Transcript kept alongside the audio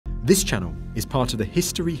This channel is part of the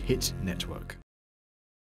History Hit network.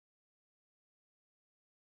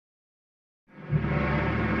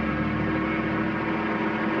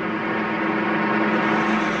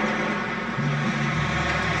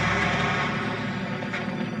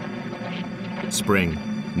 Spring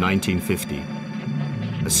 1950.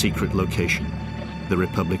 A secret location, the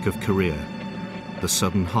Republic of Korea, the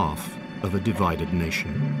southern half of a divided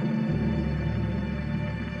nation.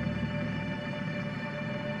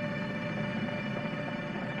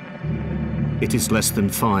 It is less than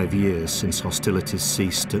 5 years since hostilities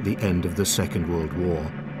ceased at the end of the Second World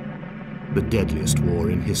War, the deadliest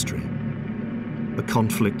war in history. A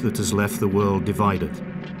conflict that has left the world divided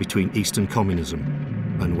between Eastern communism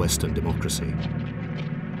and Western democracy.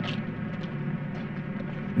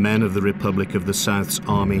 Men of the Republic of the South's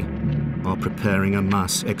army are preparing a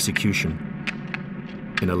mass execution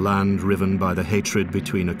in a land riven by the hatred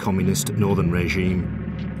between a communist northern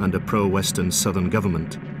regime and a pro-Western southern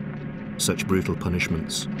government. Such brutal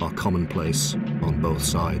punishments are commonplace on both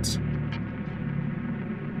sides.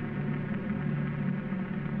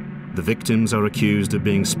 The victims are accused of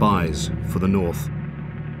being spies for the North.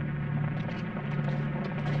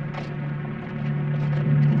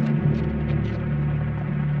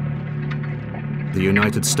 The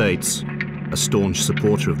United States, a staunch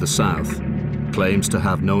supporter of the South, claims to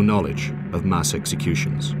have no knowledge of mass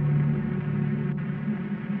executions.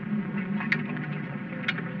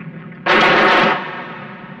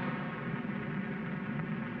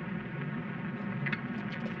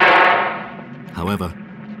 However,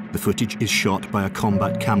 the footage is shot by a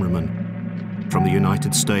combat cameraman from the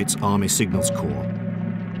United States Army Signals Corps.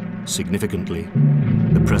 Significantly,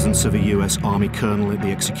 the presence of a US Army colonel at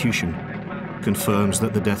the execution confirms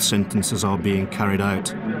that the death sentences are being carried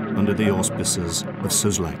out under the auspices of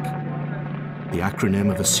SUSLEC, the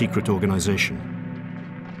acronym of a secret organization,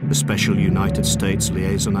 the Special United States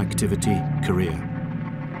Liaison Activity Korea,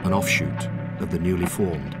 an offshoot of the newly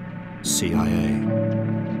formed CIA.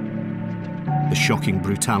 The shocking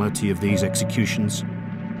brutality of these executions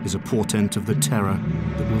is a portent of the terror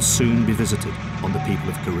that will soon be visited on the people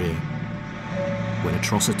of Korea, when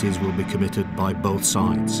atrocities will be committed by both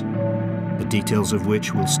sides, the details of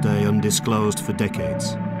which will stay undisclosed for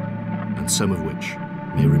decades, and some of which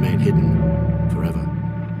may remain hidden forever.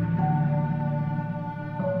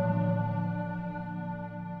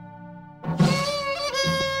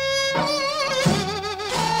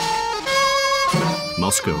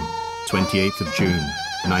 Moscow, 28th of June,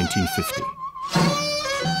 1950.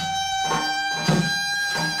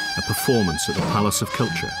 A performance at the Palace of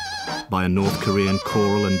Culture by a North Korean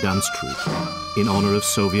choral and dance troupe in honor of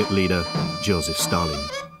Soviet leader Joseph Stalin.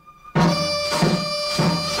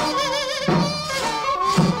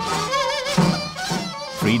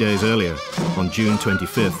 Three days earlier, on June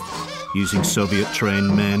 25th, using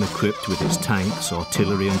Soviet-trained men equipped with its tanks,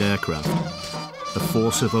 artillery and aircraft, a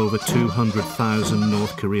force of over 200,000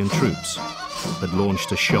 North Korean troops had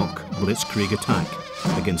launched a shock blitzkrieg attack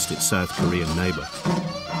against its South Korean neighbor.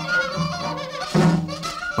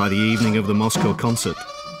 By the evening of the Moscow concert,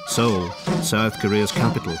 Seoul, South Korea's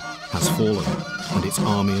capital, has fallen and its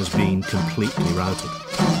army has been completely routed.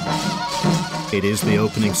 It is the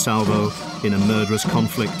opening salvo in a murderous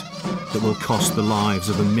conflict that will cost the lives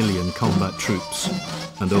of 1 million combat troops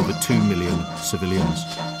and over 2 million civilians.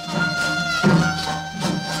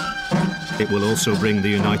 It will also bring the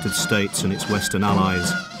United States and its Western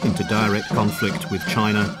allies into direct conflict with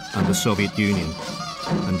China and the Soviet Union,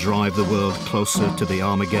 and drive the world closer to the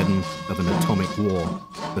Armageddon of an atomic war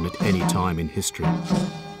than at any time in history.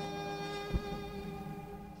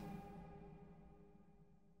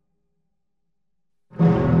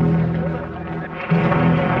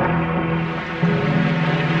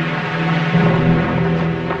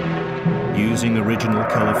 Using original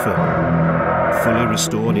colour film, fully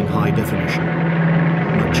restored in high definition,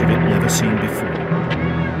 much of it never seen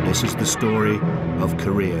before, this is the story of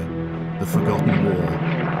Korea, the Forgotten War,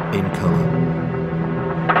 in colour.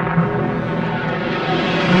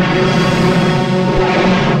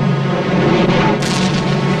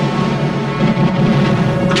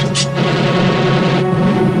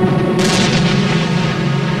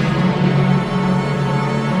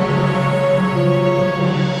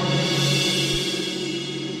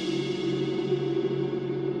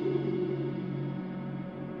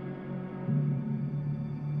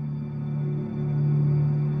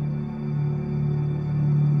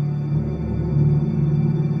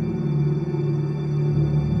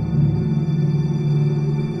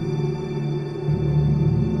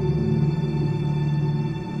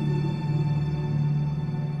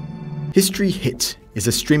 History Hit is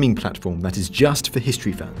a streaming platform that is just for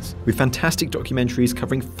history fans, with fantastic documentaries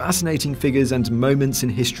covering fascinating figures and moments in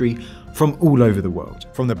history from all over the world.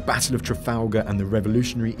 From the Battle of Trafalgar and the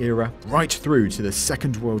Revolutionary era, right through to the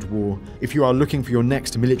Second World War. If you are looking for your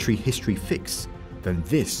next military history fix, then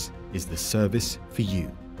this is the service for you.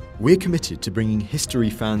 We're committed to bringing history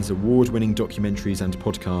fans award-winning documentaries and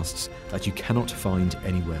podcasts that you cannot find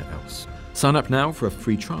anywhere else. Sign up now for a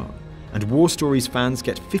free trial, and War Stories fans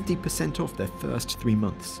get 50% off their first 3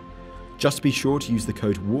 months. Just be sure to use the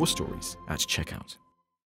code WARSTORIES at checkout.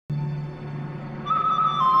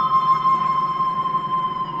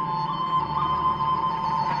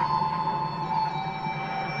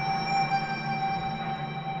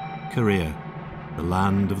 Korea, the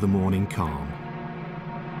land of the morning calm.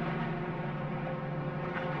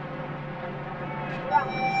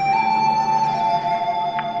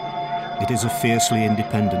 It is a fiercely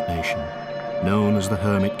independent nation, known as the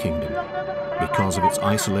Hermit Kingdom, because of its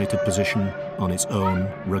isolated position on its own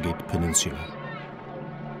rugged peninsula.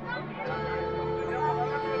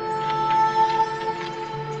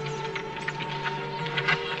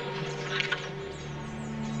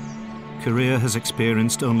 Korea has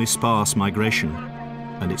experienced only sparse migration,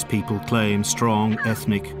 and its people claim strong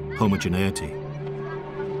ethnic homogeneity.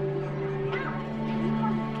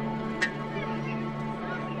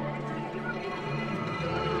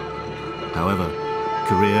 However,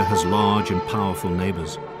 Korea has large and powerful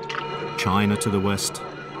neighbours. China to the west,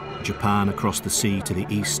 Japan across the sea to the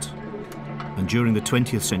east, and during the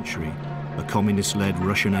 20th century, a communist-led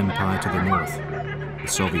Russian empire to the north, the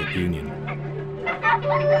Soviet Union.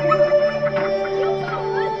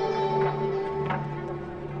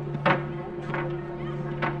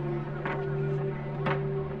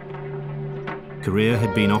 Korea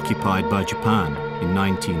had been occupied by Japan in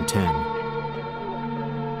 1910.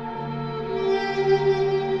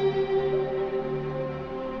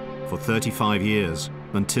 For 35 years,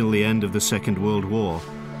 until the end of the Second World War,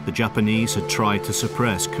 the Japanese had tried to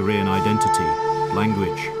suppress Korean identity,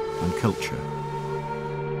 language, and culture.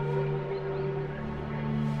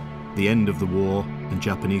 The end of the war and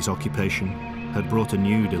Japanese occupation had brought a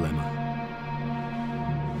new dilemma.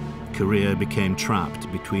 Korea became trapped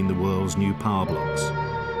between the world's new power blocs,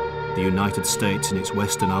 the United States and its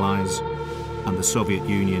Western allies, and the Soviet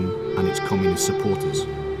Union and its communist supporters,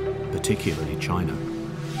 particularly China.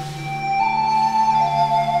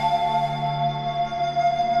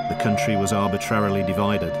 The country was arbitrarily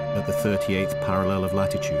divided at the 38th parallel of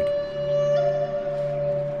latitude.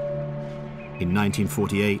 In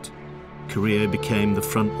 1948, Korea became the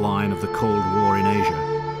front line of the Cold War in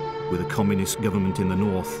Asia, with a communist government in the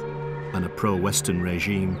north and a pro-Western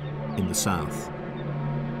regime in the south.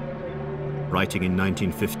 Writing in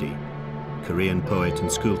 1950, Korean poet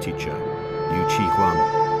and schoolteacher Yu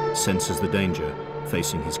Chi-hwan senses the danger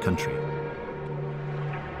facing his country.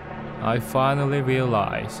 I finally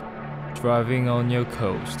realized, driving on your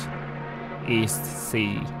coast, East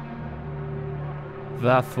Sea,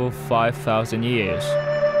 that for 5,000 years,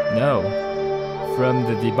 no, from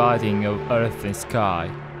the dividing of earth and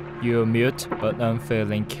sky, your mute but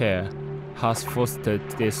unfailing care has fostered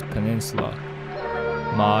this peninsula,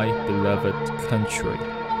 my beloved country.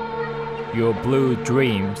 Your blue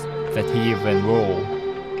dreams that heave and roll,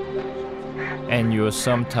 and your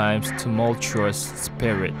sometimes tumultuous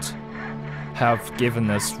spirit have given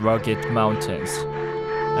us rugged mountains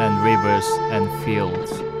and rivers and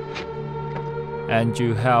fields. And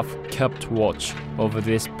you have kept watch over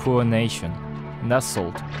this poor nation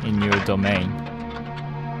nestled in your domain.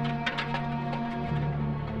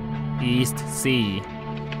 East Sea,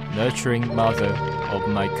 nurturing mother of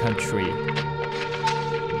my country,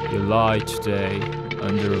 you lie today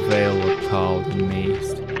under a veil of cloud and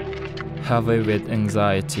mist, heavy with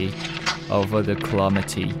anxiety over the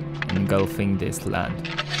calamity engulfing this land.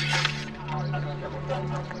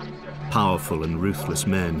 Powerful and ruthless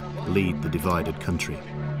men lead the divided country.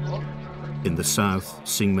 In the south,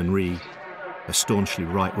 Syngman Rhee, a staunchly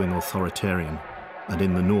right-wing authoritarian, and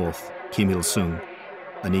in the north, Kim Il-sung,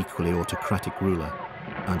 an equally autocratic ruler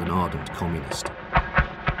and an ardent communist.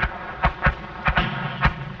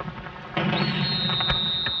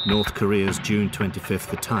 North Korea's June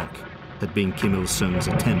 25th attack had been Kim Il-sung's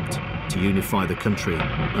attempt to unify the country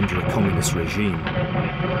under a communist regime.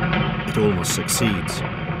 It almost succeeds,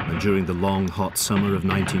 and during the long, hot summer of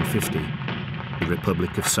 1950, the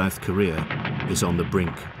Republic of South Korea is on the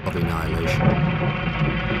brink of annihilation.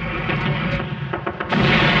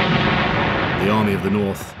 The Army of the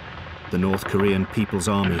North, the North Korean People's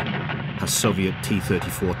Army, has Soviet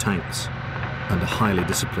T-34 tanks and a highly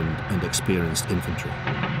disciplined and experienced infantry.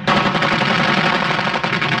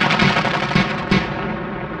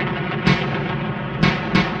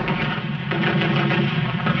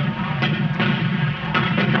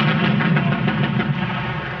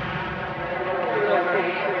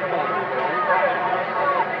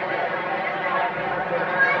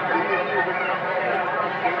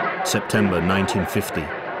 September 1950,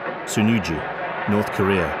 Sunwoo, North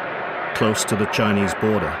Korea, close to the Chinese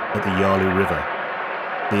border at the Yalu River,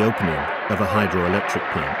 the opening of a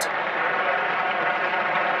hydroelectric plant.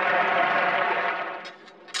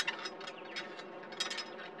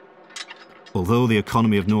 Although the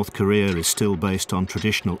economy of North Korea is still based on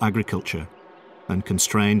traditional agriculture and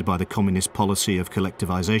constrained by the communist policy of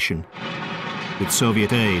collectivization, with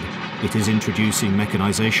Soviet aid, it is introducing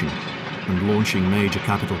mechanization and launching major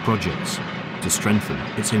capital projects to strengthen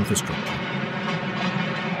its infrastructure.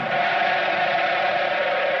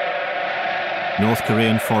 North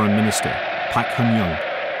Korean Foreign Minister Pak Hun-young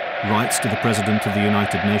writes to the President of the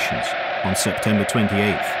United Nations on September 28,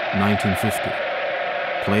 1950,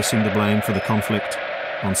 placing the blame for the conflict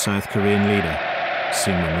on South Korean leader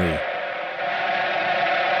Syngman Rhee.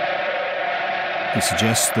 He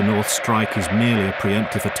suggests the North strike is merely a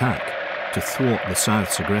preemptive attack to thwart the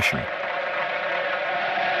South's aggression.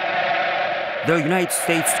 The United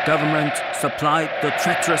States government supplied the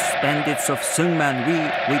treacherous bandits of Syngman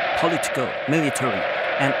Rhee with political, military,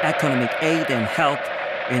 and economic aid and help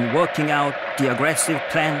in working out the aggressive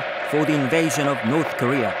plan for the invasion of North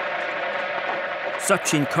Korea.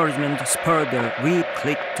 Such encouragement spurred the Rhee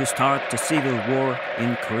clique to start the civil war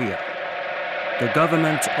in Korea. The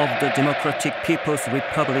government of the Democratic People's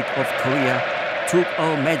Republic of Korea took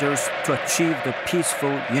all measures to achieve the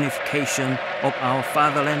peaceful unification of our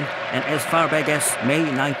fatherland, and as far back as May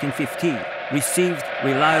 1950, received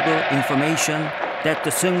reliable information that the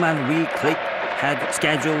Syngman Rhee clique had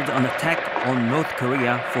scheduled an attack on North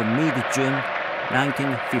Korea for mid-June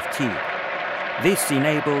 1950. This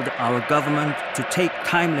enabled our government to take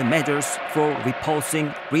timely measures for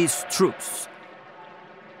repulsing Rhee's troops.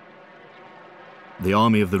 The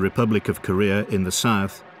Army of the Republic of Korea in the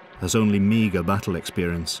south has only meager battle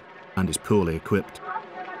experience and is poorly equipped.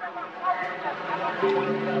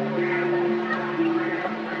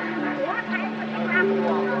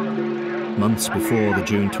 Months before the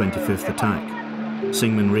June 25th attack,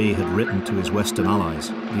 Syngman Rhee had written to his Western allies,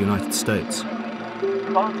 the United States.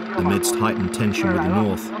 Amidst heightened tension with the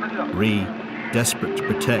North, Rhee, desperate to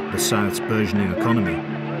protect the South's burgeoning economy,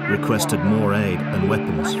 requested more aid and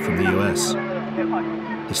weapons from the US.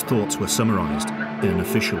 His thoughts were summarized in an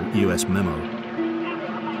official US memo.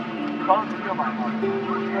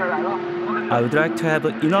 I would like to have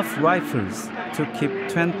enough rifles to keep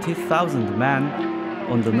 20,000 men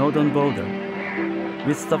on the northern border.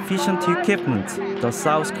 With sufficient equipment, the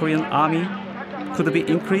South Korean army could be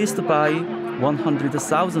increased by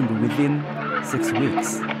 100,000 within 6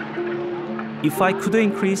 weeks. If I could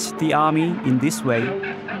increase the army in this way,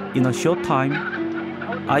 in a short time,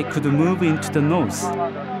 I could move into the north.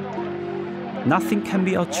 Nothing can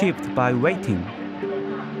be achieved by waiting.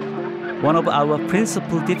 One of our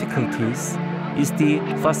principal difficulties is the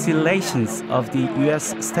vacillations of the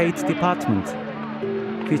US State Department,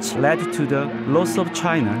 which led to the loss of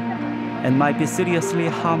China and might be seriously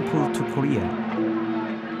harmful to Korea.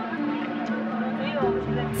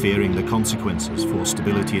 Fearing the consequences for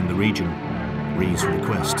stability in the region, Rhee's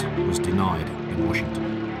request was denied in Washington.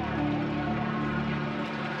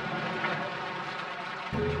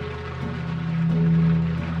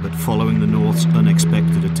 But following the North's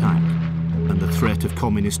unexpected attack and the threat of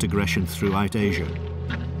communist aggression throughout Asia,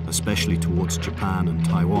 especially towards Japan and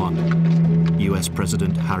Taiwan, US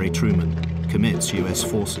President Harry Truman commits US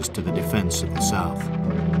forces to the defense of the South.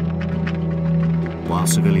 While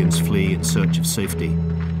civilians flee in search of safety,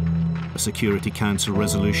 a Security Council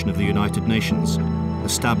resolution of the United Nations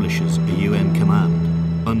establishes a UN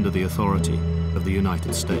command under the authority of the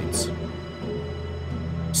United States.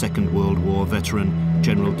 Second World War veteran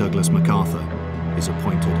General Douglas MacArthur is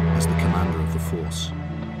appointed as the commander of the force.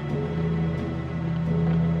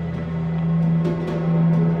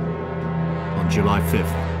 On July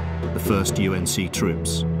 5th, the first UNC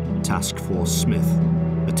troops, Task Force Smith,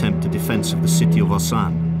 attempt a defense of the city of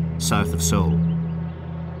Osan, south of Seoul.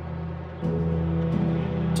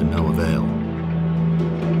 To no avail.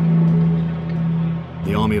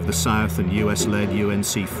 The Army of the South and US-led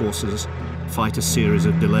UNC forces fight a series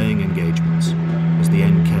of delaying engagements as the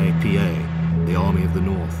NKPA, the Army of the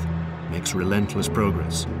North, makes relentless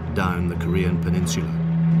progress down the Korean peninsula.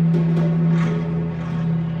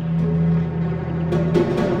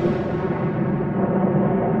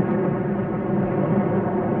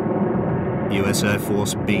 US Air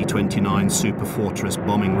Force B-29 Super Fortress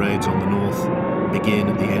bombing raids on the north begin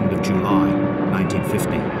at the end of July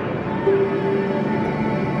 1950.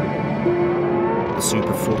 The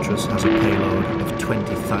Super Fortress has a payload of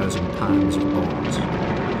 20,000 pounds of bombs.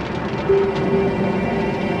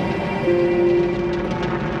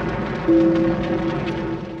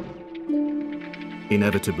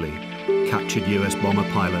 Inevitably, captured US bomber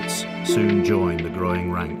pilots soon joined the growing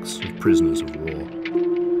ranks of prisoners of war.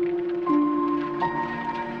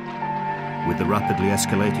 With the rapidly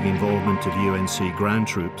escalating involvement of UNC ground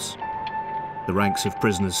troops, the ranks of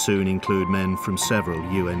prisoners soon include men from several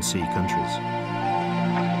UNC countries.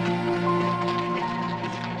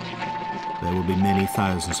 There will be many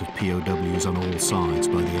thousands of POWs on all sides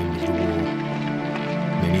by the end of the war,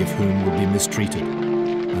 many of whom will be mistreated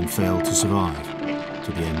and fail to survive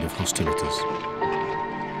to the end of hostilities.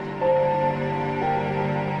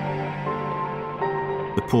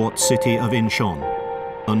 The port city of Incheon,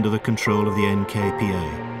 under the control of the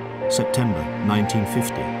NKPA, September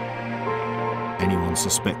 1950. Anyone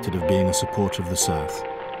suspected of being a supporter of the South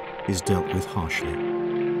is dealt with harshly.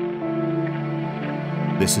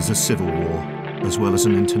 This is a civil war as well as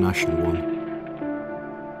an international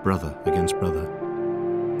one. Brother against brother,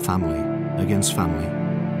 family against family,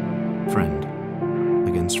 friend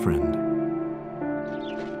against friend.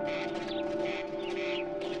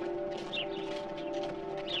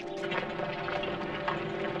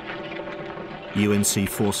 UNC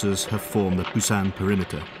forces have formed the Busan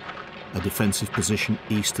perimeter, a defensive position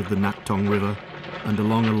east of the Naktong River and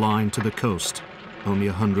along a line to the coast, only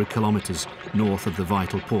 100 kilometers north of the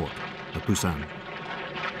vital port of Busan.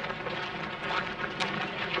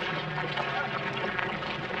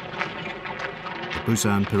 The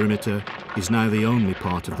Busan perimeter is now the only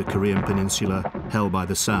part of the Korean peninsula held by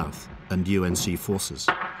the South and UNC forces.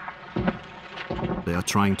 They are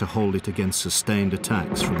trying to hold it against sustained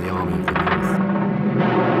attacks from the Army of the North.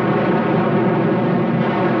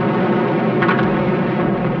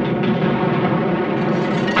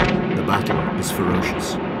 The battle is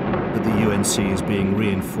ferocious, but the UNC is being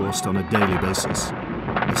reinforced on a daily basis,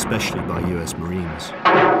 especially by US Marines.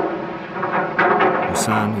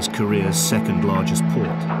 Busan is Korea's second largest port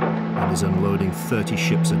and is unloading 30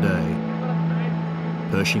 ships a day.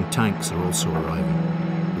 Pershing tanks are also arriving,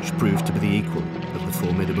 which proved to be the equal of the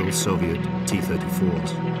formidable Soviet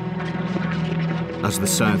T-34s. As the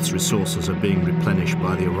South's resources are being replenished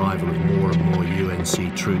by the arrival of more and more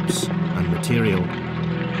UNC troops and material,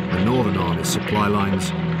 the Northern Army's supply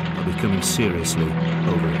lines are becoming seriously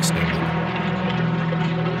overextended.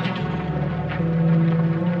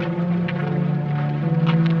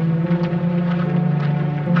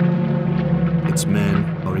 Its men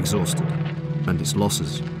are exhausted, and its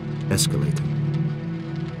losses escalating.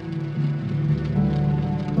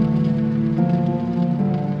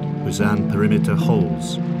 Busan perimeter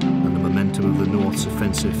holds, and the momentum of the North's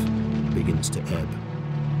offensive begins to ebb.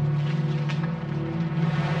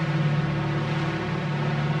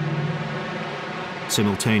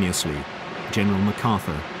 Simultaneously, General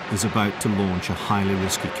MacArthur is about to launch a highly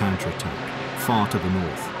risky counterattack far to the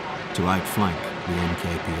north to outflank the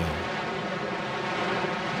NKPA.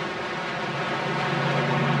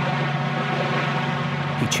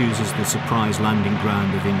 He chooses the surprise landing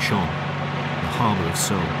ground of Incheon, the harbour of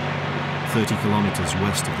Seoul, 30 kilometers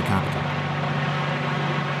west of the capital.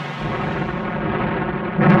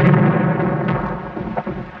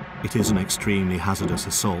 It is an extremely hazardous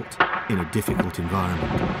assault in a difficult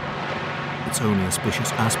environment. Its only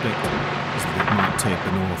auspicious aspect is that it might take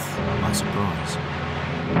the North by surprise.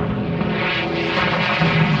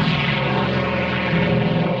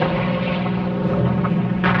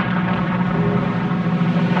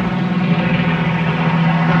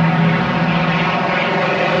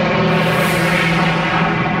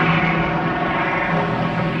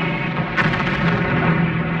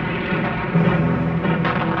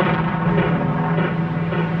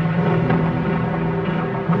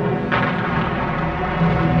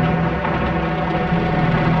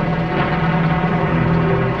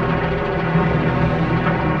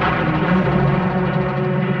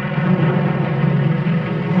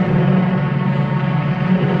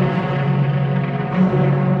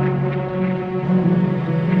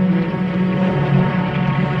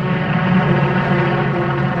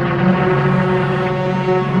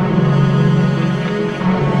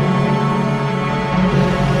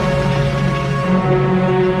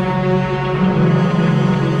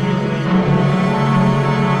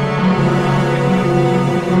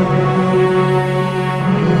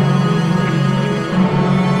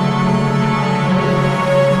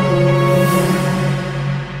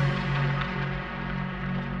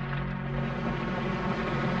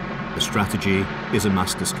 Strategy is a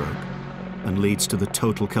masterstroke and leads to the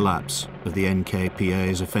total collapse of the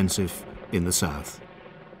NKPA's offensive in the south.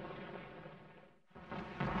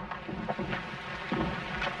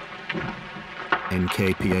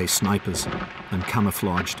 NKPA snipers and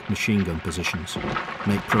camouflaged machine gun positions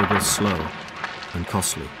make progress slow and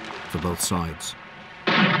costly for both sides.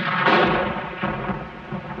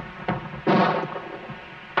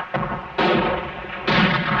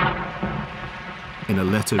 In a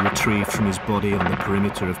letter retrieved from his body on the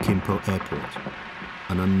perimeter of Kimpo Airport,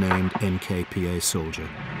 an unnamed NKPA soldier.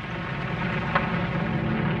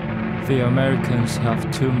 The Americans have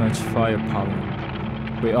too much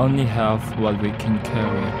firepower. We only have what we can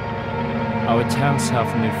carry. Our tanks have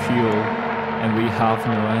no fuel, and we have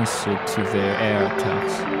no answer to their air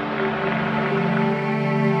attacks.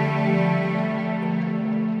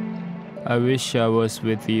 I wish I was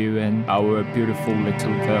with you and our beautiful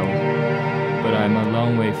little girl, but I'm a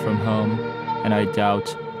long way from home, and I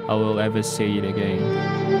doubt I will ever see it again.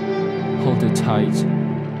 Hold it tight,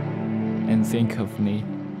 and think of me.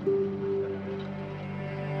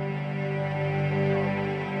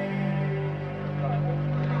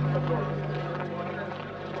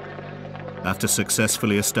 After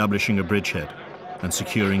successfully establishing a bridgehead and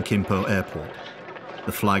securing Kimpo Airport,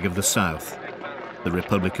 the flag of the South, the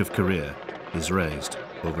Republic of Korea, is raised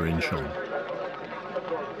over Incheon.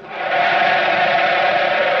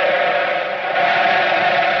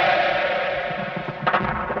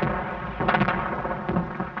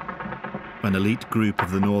 An elite group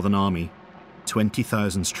of the Northern Army,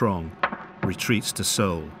 20,000 strong, retreats to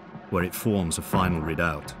Seoul, where it forms a final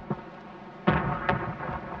redoubt.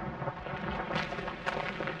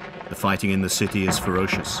 The fighting in the city is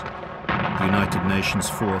ferocious. The United Nations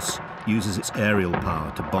force uses its aerial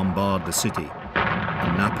power to bombard the city,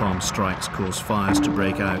 and napalm strikes cause fires to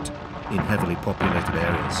break out in heavily populated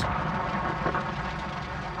areas.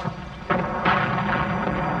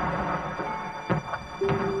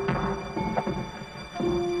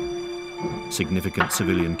 Significant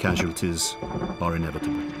civilian casualties are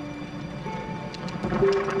inevitable.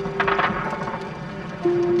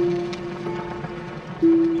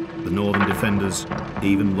 The northern defenders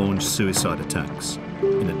even launched suicide attacks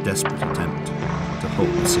in a desperate attempt to hold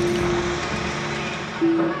the city.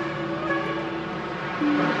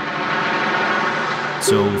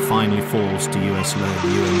 Seoul finally falls to US-led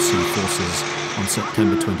UNC forces on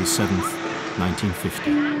September 27,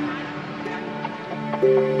 1950.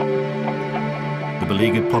 The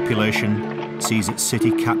beleaguered population sees its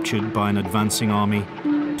city captured by an advancing army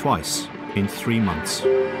twice in 3 months.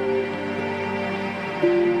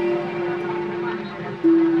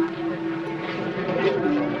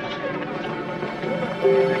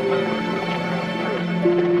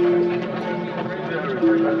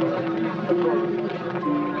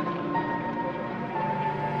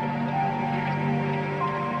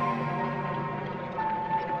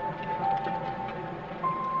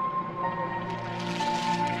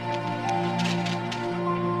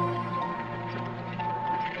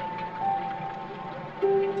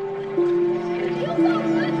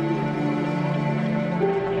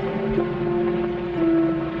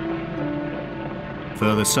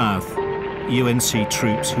 Further south, UNC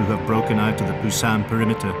troops who have broken out of the Busan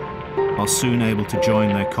perimeter are soon able to join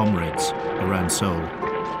their comrades around Seoul.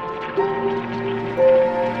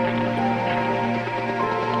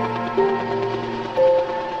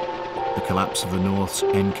 The collapse of the North's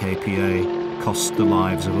NKPA cost the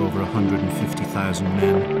lives of over 150,000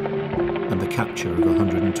 men and the capture of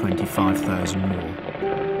 125,000 more.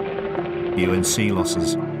 UNC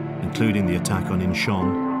losses, including the attack on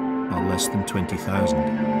Incheon, are less than 20,000.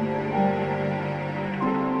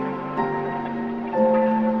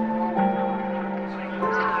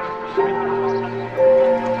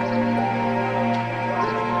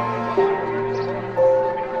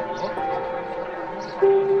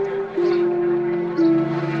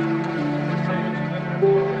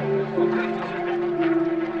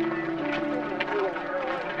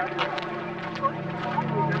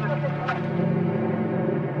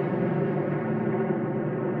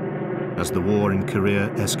 As the war in Korea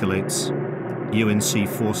escalates, UNC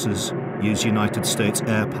forces use United States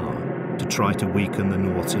air power to try to weaken the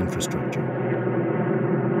North's infrastructure.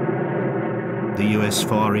 The US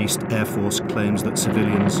Far East Air Force claims that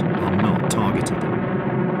civilians are not targeted.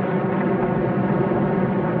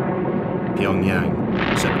 Pyongyang,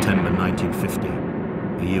 September 1950,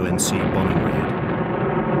 a UNC bombing raid.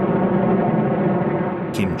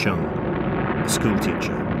 Kim Chung, a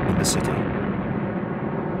schoolteacher in the city.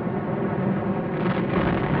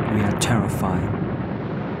 We are terrified.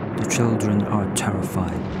 The children are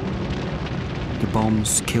terrified. The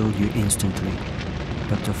bombs kill you instantly,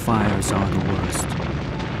 but the fires are the worst.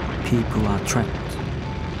 People are trapped.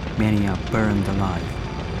 Many are burned alive,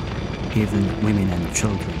 even women and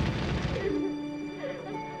children.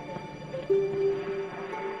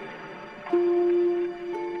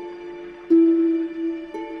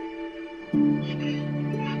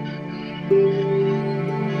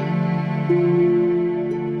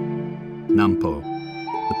 Sinpo,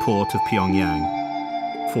 the port of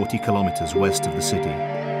Pyongyang, 40 kilometers west of the city.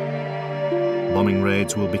 Bombing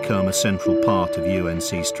raids will become a central part of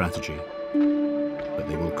UNC strategy, but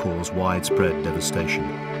they will cause widespread devastation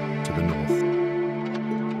to the north.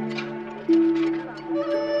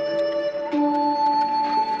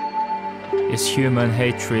 Is human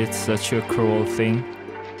hatred such a cruel thing?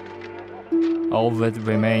 All that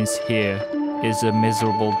remains here is a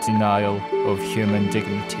miserable denial of human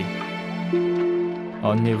dignity.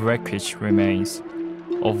 Only wreckage remains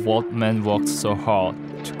of what men worked so hard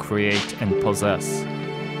to create and possess.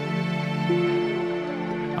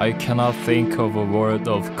 I cannot think of a word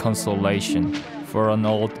of consolation for an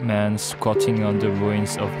old man squatting on the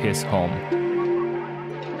ruins of his home.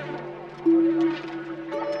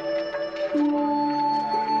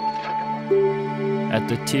 At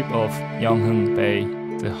the tip of Yonghun Bay,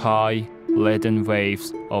 the high, leaden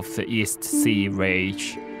waves of the East Sea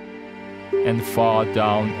rage. And far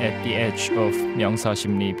down at the edge of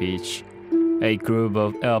Myeongsa-simri Beach, a group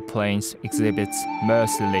of airplanes exhibits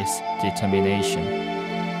merciless determination.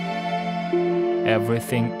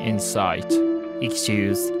 Everything in sight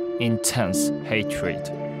exudes intense hatred.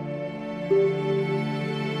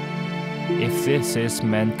 If this is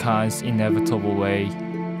mankind's inevitable way,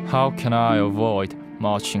 how can I avoid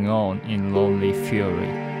marching on in lonely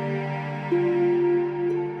fury?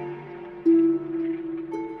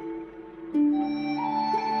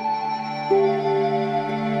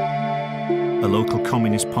 A local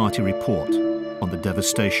Communist Party report on the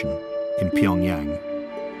devastation in Pyongyang.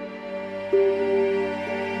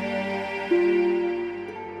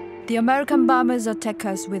 The American bombers attack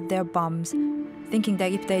us with their bombs, thinking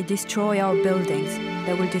that if they destroy our buildings,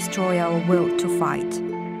 they will destroy our will to fight.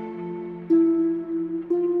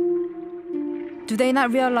 Do they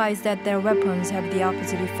not realize that their weapons have the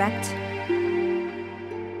opposite effect?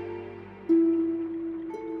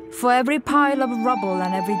 For every pile of rubble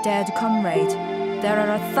and every dead comrade, there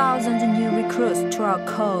are 1,000 new recruits to our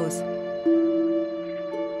cause.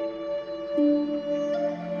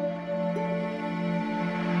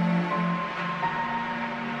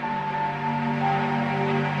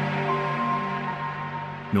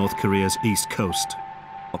 North Korea's east coast,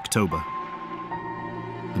 October.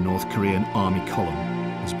 The North Korean army column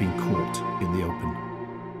has been caught in the open.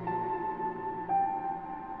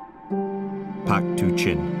 Pak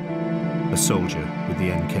Tu-chin, a soldier with the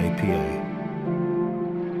NKPA.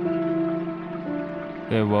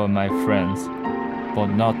 They were my friends, but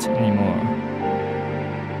not anymore.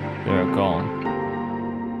 They are gone.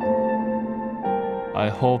 I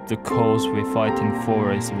hope the cause we're fighting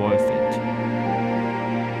for is worth it.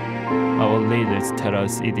 Our leaders tell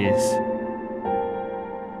us it is.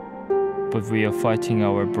 But we are fighting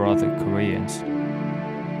our brother Koreans.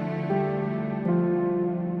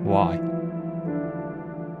 Why?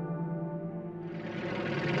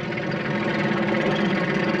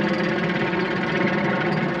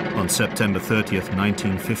 On September 30th,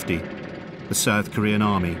 1950, the South Korean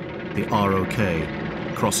Army, the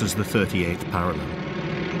ROK, crosses the 38th parallel.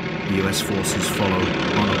 The US forces follow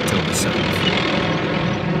on October 7th.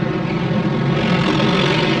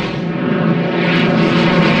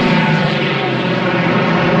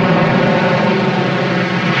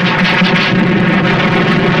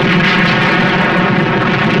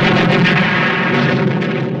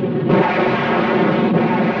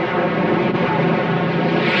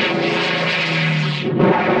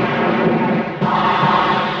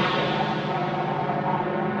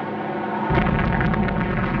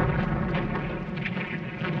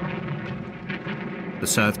 The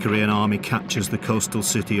South Korean army captures the coastal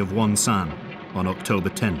city of Wonsan on October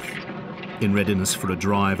 10th, in readiness for a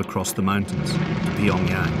drive across the mountains to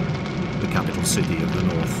Pyongyang, the capital city of the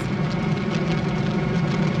north.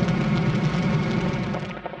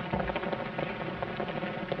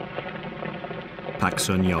 Pak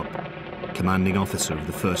Sun-yeop, commanding officer of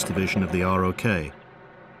the 1st Division of the ROK,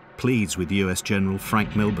 pleads with US General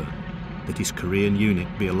Frank Milburn that his Korean unit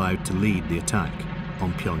be allowed to lead the attack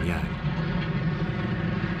on Pyongyang.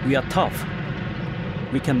 We are tough.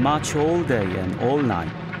 We can march all day and all night.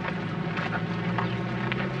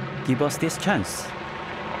 Give us this chance.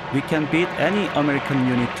 We can beat any American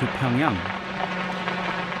unit to Pyongyang.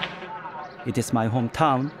 It is my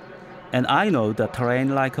hometown, and I know the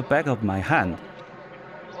terrain like the back of my hand.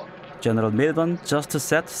 General Milburn just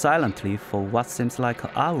sat silently for what seems like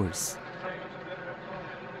hours.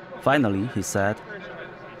 Finally, he said,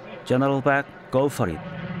 "General Beck, go for it."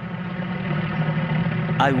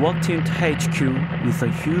 I walked into HQ with a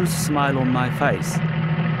huge smile on my face.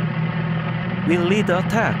 We'll lead the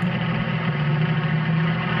attack.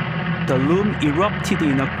 the room erupted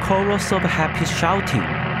in a chorus of happy shouting.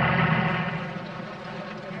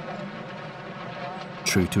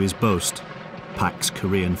 True to his boast, PAC's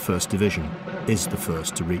Korean 1st Division is the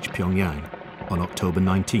first to reach Pyongyang on October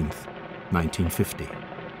 19th, 1950.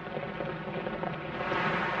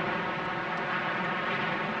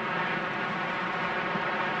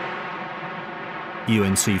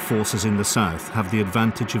 UNC forces in the south have the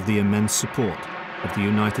advantage of the immense support of the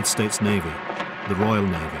United States Navy, the Royal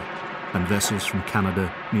Navy, and vessels from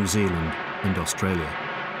Canada, New Zealand, and Australia.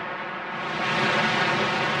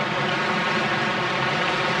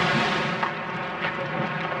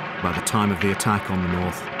 By the time of the attack on the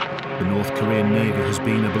North Korean Navy has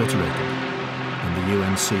been obliterated, and the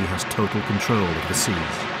UNC has total control of the seas.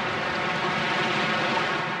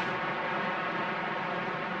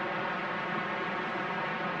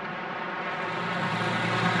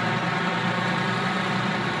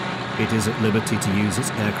 It is at liberty to use its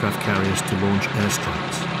aircraft carriers to launch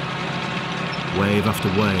airstrikes. Wave after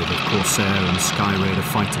wave of Corsair and Sky Raider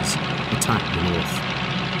fighters attack the north.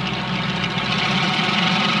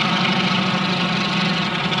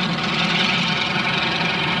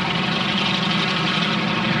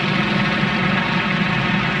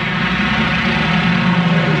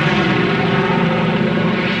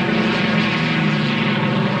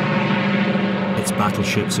 Its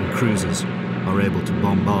battleships and cruisers are able to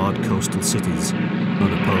bombard coastal cities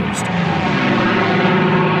unopposed.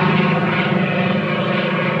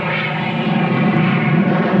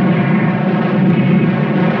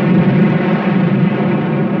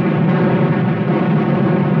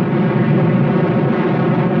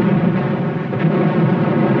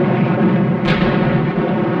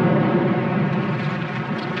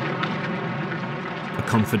 A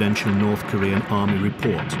confidential North Korean army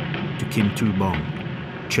report to Kim Tu-bong,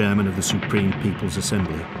 Chairman of the Supreme People's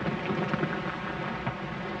Assembly.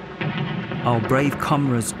 Our brave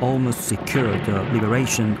comrades almost secured the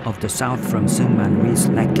liberation of the South from Syngman Rhee's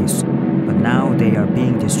lackeys, but now they are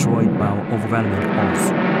being destroyed by our overwhelming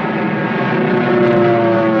odds.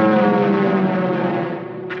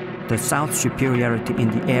 The South's superiority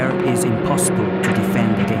in the air is impossible to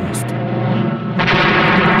defend against.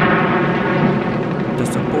 The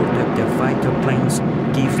support of their fighter planes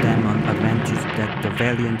gives them an advantage that the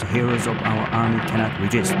valiant heroes of our army cannot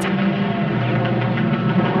resist.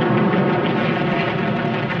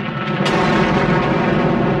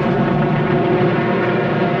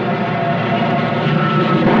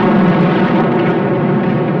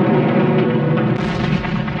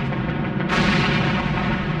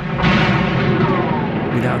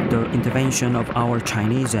 Without the intervention of our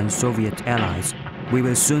Chinese and Soviet allies, we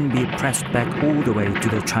will soon be pressed back all the way to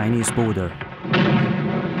the Chinese border.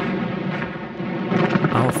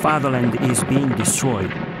 Our fatherland is being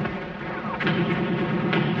destroyed.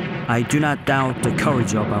 I do not doubt the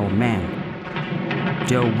courage of our men.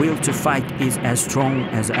 Their will to fight is as strong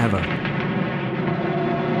as ever.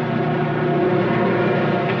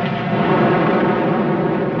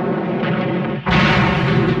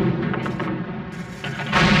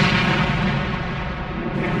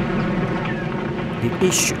 The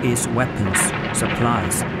issue is weapons,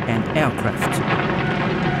 supplies, and aircraft.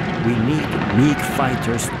 We need MiG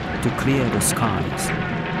fighters to clear the skies.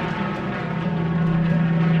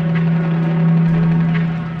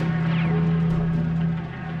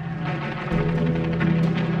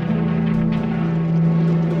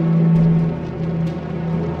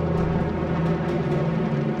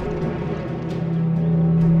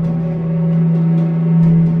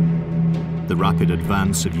 The rapid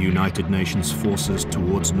advance of United Nations forces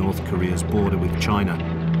towards North Korea's border with China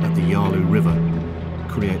at the Yalu River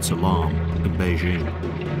creates alarm in Beijing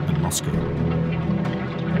and Moscow.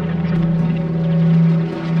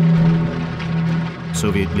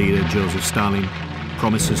 Soviet leader Joseph Stalin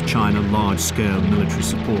promises China large-scale military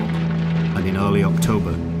support, and in early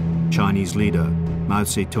October, Chinese leader Mao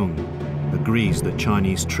Zedong agrees that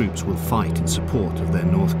Chinese troops will fight in support of their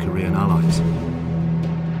North Korean allies.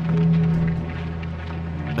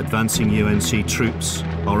 Advancing UNC troops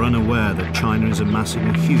are unaware that China is amassing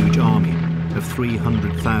a huge army of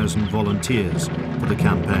 300,000 volunteers for the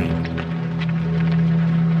campaign.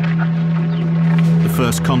 The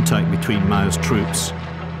first contact between Mao's troops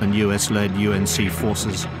and US-led UNC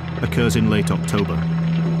forces occurs in late October.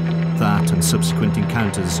 That and subsequent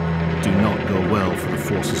encounters do not go well for the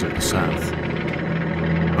forces of the South.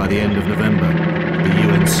 By the end of November, the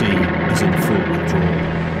UNC is in full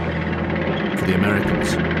withdrawal. For the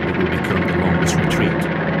Americans, it will become the longest retreat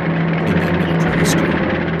in their military history.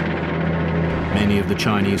 Many of the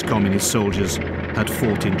Chinese communist soldiers had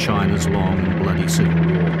fought in China's long and bloody civil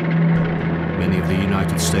war. Many of the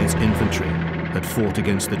United States infantry had fought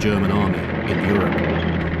against the German army in Europe,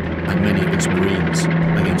 and many of its Marines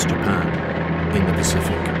against Japan in the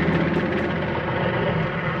Pacific.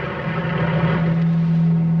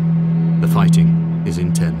 The fighting is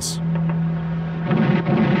intense.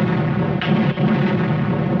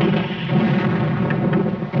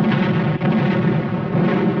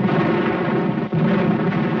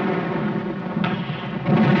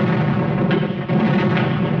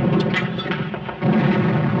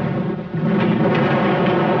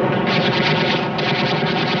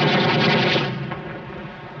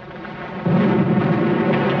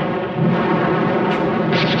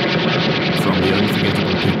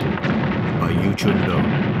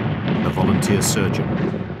 Surgeon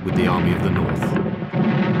with the Army of the North.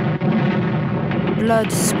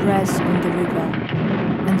 Blood spreads on the river,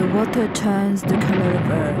 and the water turns the color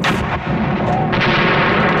of earth.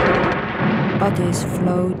 Bodies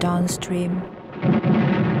flow downstream.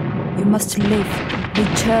 You must live.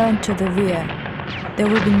 Return to the rear. There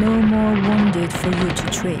will be no more wounded for you to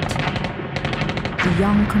treat. The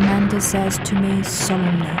young commander says to me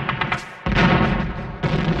solemnly,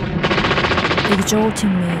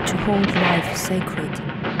 exhorting me to hold life sacred.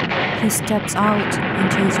 He steps out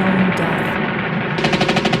into his own death.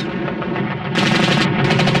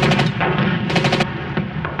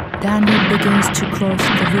 Then he begins to cross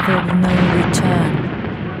the river with no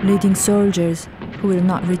return, leading soldiers who will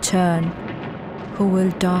not return, who will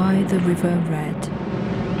dye the river red.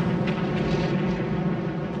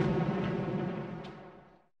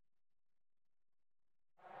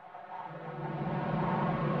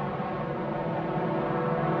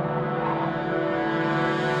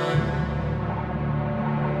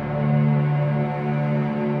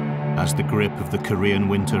 As the grip of the Korean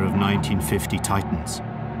winter of 1950 tightens,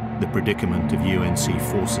 the predicament of UNC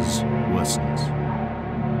forces worsens.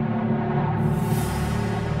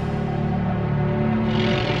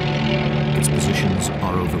 Its positions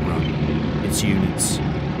are overrun, its units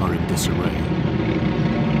are in disarray.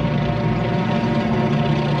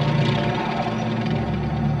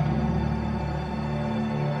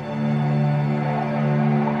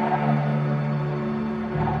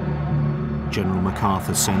 General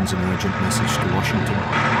MacArthur sends an urgent message to Washington,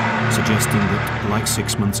 suggesting that, like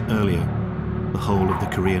 6 months earlier, the whole of the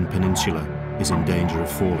Korean peninsula is in danger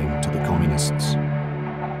of falling to the communists.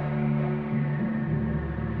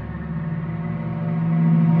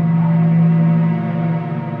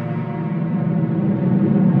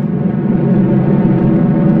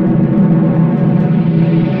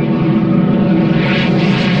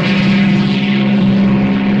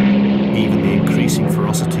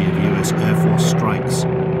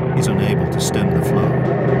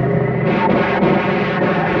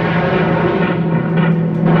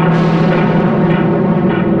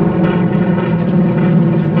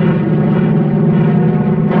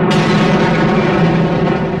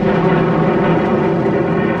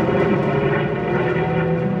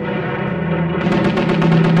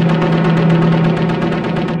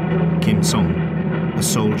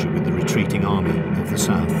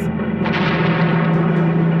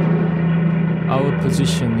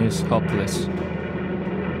 Hopeless.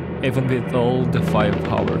 Even with all the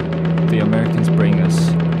firepower the Americans bring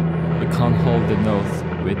us, we can't hold the North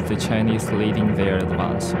with the Chinese leading their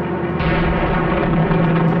advance.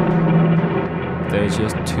 There are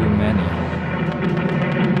just too many.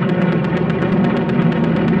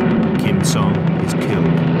 Kim Song is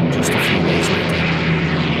killed just a few days later.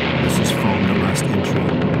 This is from the last entry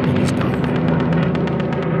in his diary.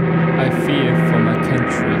 I fear for my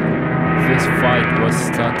country. This fight was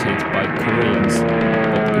started by Koreans,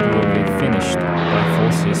 but it will be finished by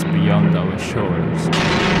forces beyond our shores.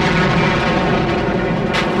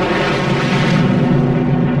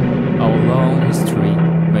 Our long history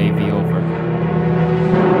may be over.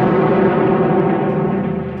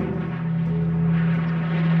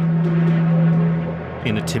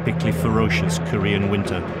 In a typically ferocious Korean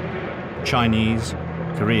winter, Chinese,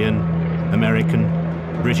 Korean, American,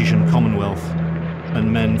 British and Commonwealth, and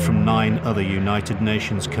men from 9 other United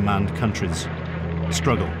Nations command countries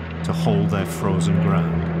struggle to hold their frozen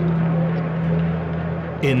ground.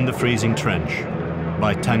 In the Freezing Trench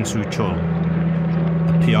by Tang Soo-chol,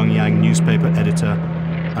 a Pyongyang newspaper editor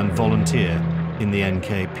and volunteer in the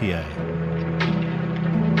NKPA.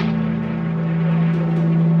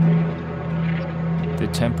 The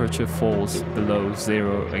temperature falls below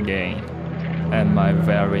 0 again, and my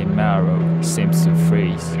very marrow seems to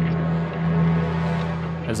freeze.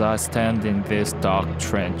 As I stand in this dark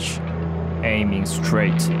trench, aiming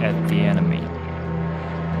straight at the enemy,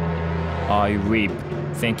 I weep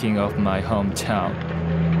thinking of my hometown,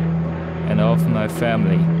 and of my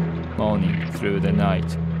family mourning through the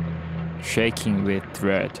night, shaking with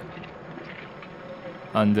dread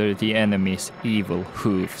under the enemy's evil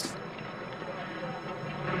hoofs.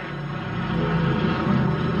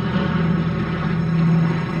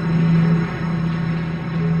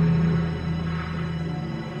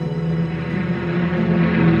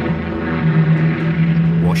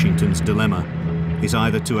 Washington's dilemma is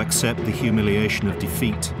either to accept the humiliation of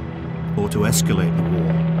defeat or to escalate the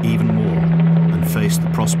war even more and face the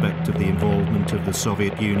prospect of the involvement of the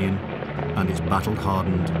Soviet Union and its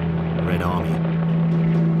battle-hardened Red Army.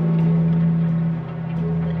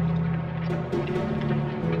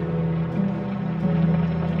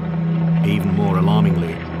 Even more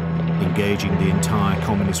alarmingly, engaging the entire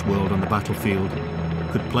communist world on the battlefield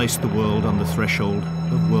could place the world on the threshold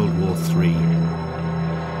of World War III.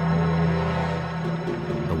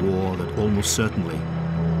 A war that almost certainly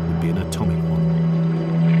would be an atomic one.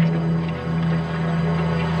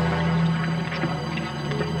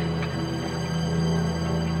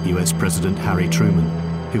 US President Harry Truman,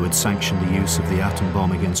 who had sanctioned the use of the atom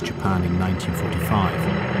bomb against Japan in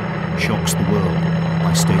 1945, shocks the world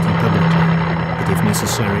by stating publicly that if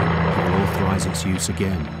necessary, he will authorize its use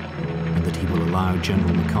again, and that he will allow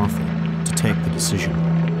General MacArthur to take the decision.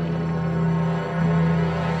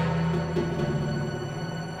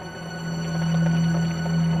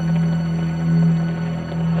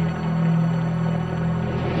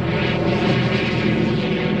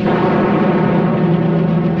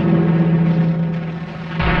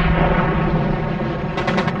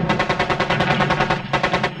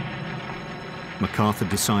 MacArthur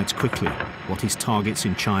decides quickly what his targets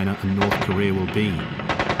in China and North Korea will be,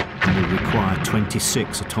 and will require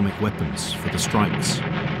 26 atomic weapons for the strikes.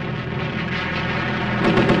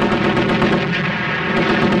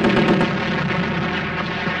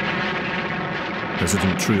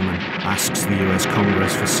 President Truman asks the US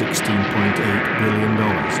Congress for $16.8 billion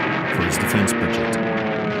for his defense budget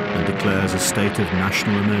and declares a state of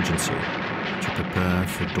national emergency to prepare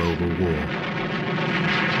for global war.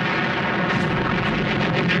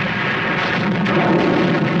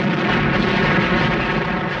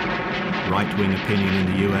 Right-wing opinion in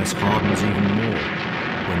the US hardens even more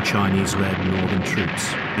when Chinese-led northern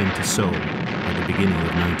troops enter Seoul at the beginning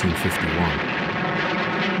of 1951.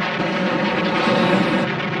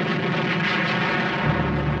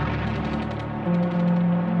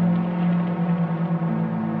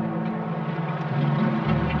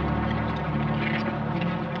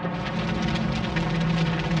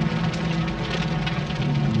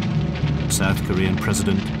 South Korean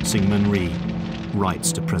President Syngman Rhee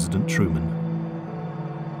writes to President Truman.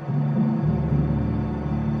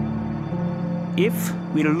 If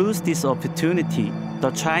we lose this opportunity, the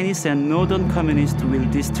Chinese and Northern Communists will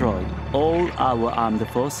destroy all our armed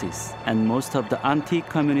forces and most of the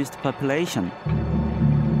anti-communist population.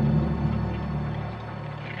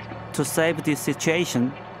 To save this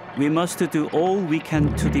situation, we must do all we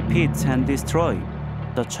can to defeat and destroy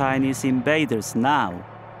the Chinese invaders now,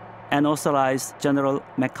 and authorize General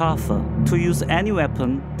MacArthur to use any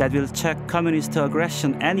weapon that will check communist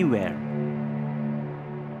aggression anywhere,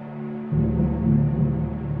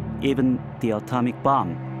 even the atomic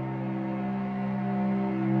bomb.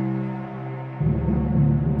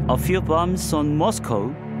 A few bombs on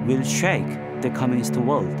Moscow will shake the communist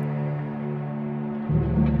world.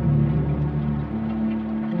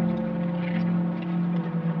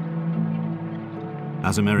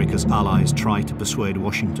 As America's allies try to persuade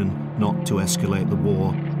Washington not to escalate the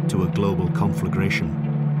war to a global conflagration,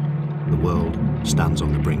 the world stands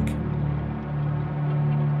on the brink.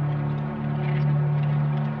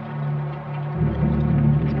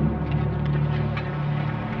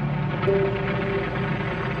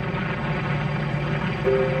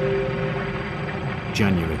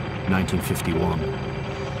 January 1951.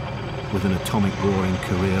 With an atomic war in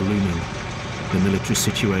Korea looming, the military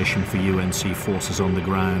situation for UNC forces on the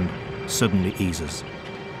ground suddenly eases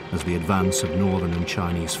as the advance of northern and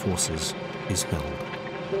Chinese forces is held.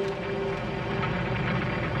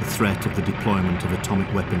 The threat of the deployment of atomic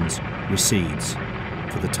weapons recedes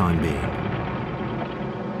for the time being.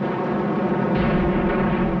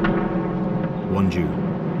 Wonju,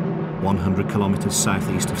 100 kilometers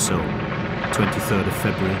southeast of Seoul, 23rd of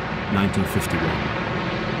February 1951.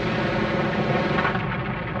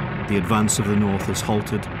 The advance of the North is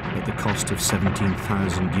halted at the cost of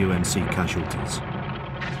 17,000 UNC casualties.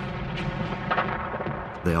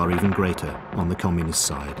 They are even greater on the communist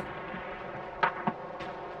side.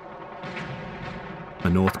 A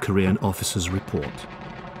North Korean officer's report.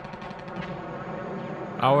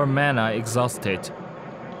 Our men are exhausted.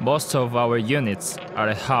 Most of our units are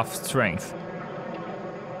at half strength.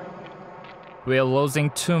 We are losing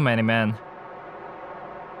too many men,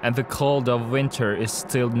 and the cold of winter is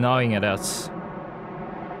still gnawing at us.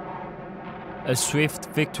 A swift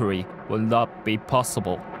victory will not be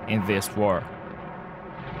possible in this war.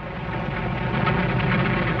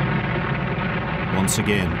 Once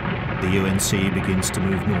again, the UNC begins to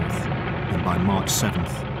move north, and by March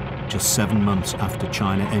 7th, just 7 months after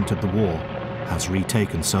China entered the war, has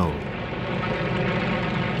retaken Seoul.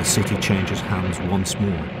 The city changes hands once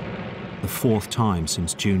more, the 4th time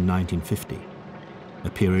since June 1950, a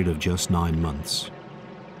period of just 9 months.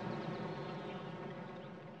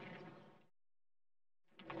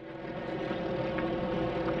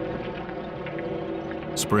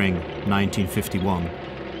 Spring 1951,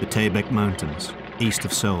 the Taebaek Mountains, east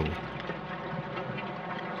of Seoul.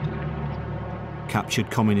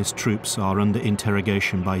 Captured communist troops are under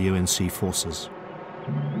interrogation by UNC forces.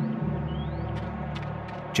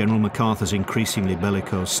 General MacArthur's increasingly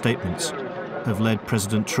bellicose statements have led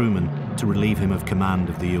President Truman to relieve him of command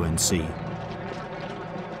of the UNC.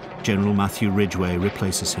 General Matthew Ridgway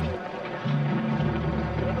replaces him.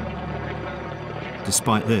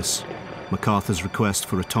 Despite this, MacArthur's request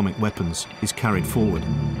for atomic weapons is carried forward,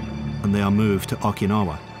 and they are moved to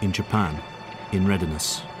Okinawa in Japan in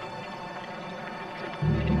readiness.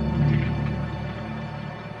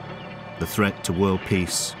 The threat to world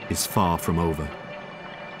peace is far from over,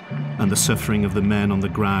 and the suffering of the men on the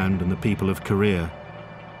ground and the people of Korea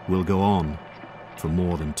will go on for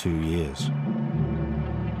more than 2 years.